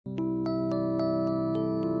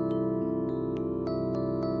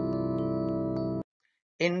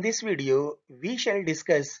In this video, we shall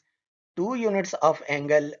discuss two units of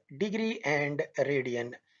angle, degree and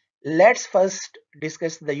radian. Let's first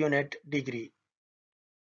discuss the unit degree.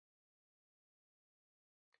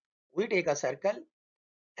 We take a circle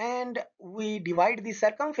and we divide the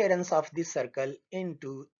circumference of this circle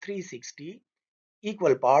into 360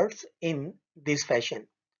 equal parts in this fashion.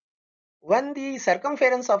 When the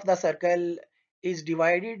circumference of the circle is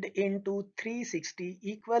divided into 360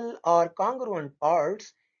 equal or congruent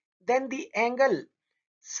parts, then the angle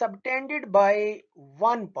subtended by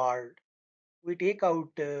one part, we take out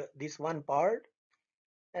this one part,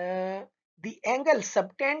 the angle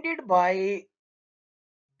subtended by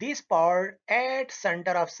this part at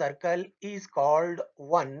center of circle is called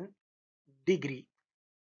 1 degree.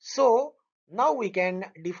 So now we can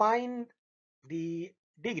define the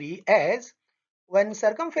degree as when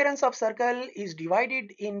circumference of circle is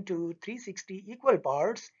divided into 360 equal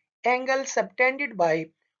parts, angle subtended by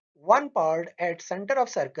one part at center of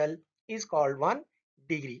circle is called 1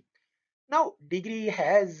 degree. Now degree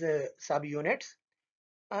has subunits.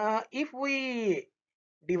 If we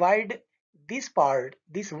divide this part,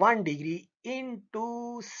 this 1 degree,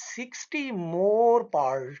 into 60 more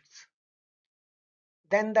parts,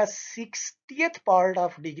 then the 60th part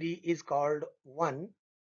of degree is called 1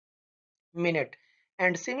 minute,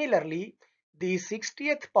 and similarly the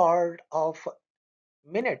 60th part of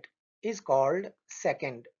minute is called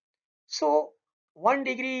second. So 1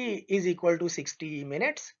 degree is equal to 60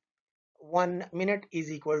 minutes, 1 minute is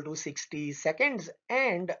equal to 60 seconds,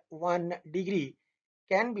 and 1 degree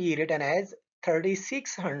can be written as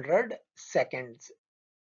 3600 seconds.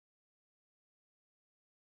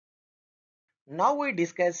 Now we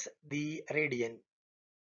discuss the radian.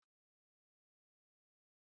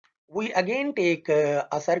 We again take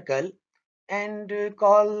a circle and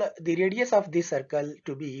call the radius of this circle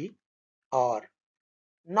to be r.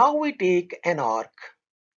 Now we take an arc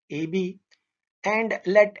AB and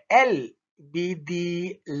let L be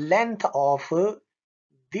the length of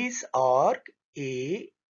this arc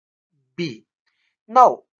AB.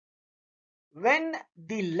 Now, when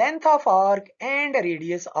the length of arc and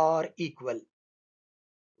radius are equal,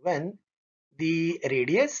 when the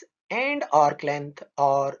radius and arc length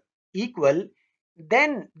are equal,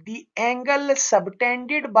 then the angle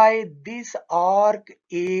subtended by this arc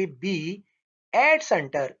AB at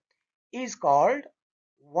center is called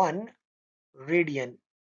 1 radian.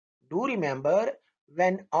 Do remember,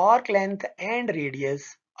 when arc length and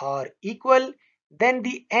radius are equal, then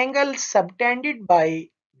the angle subtended by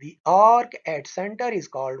the arc at center is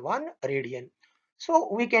called 1 radian. So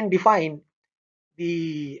we can define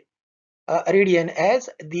the radian as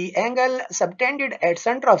the angle subtended at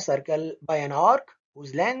center of circle by an arc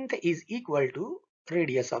whose length is equal to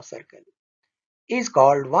radius of circle is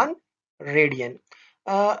called 1 radian.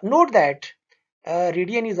 Note that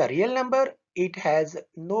radian is a real number. It has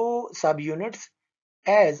no subunits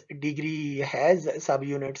as degree has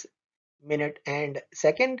subunits minute and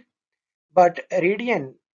second, but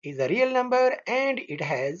radian is a real number and it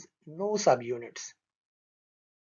has no subunits.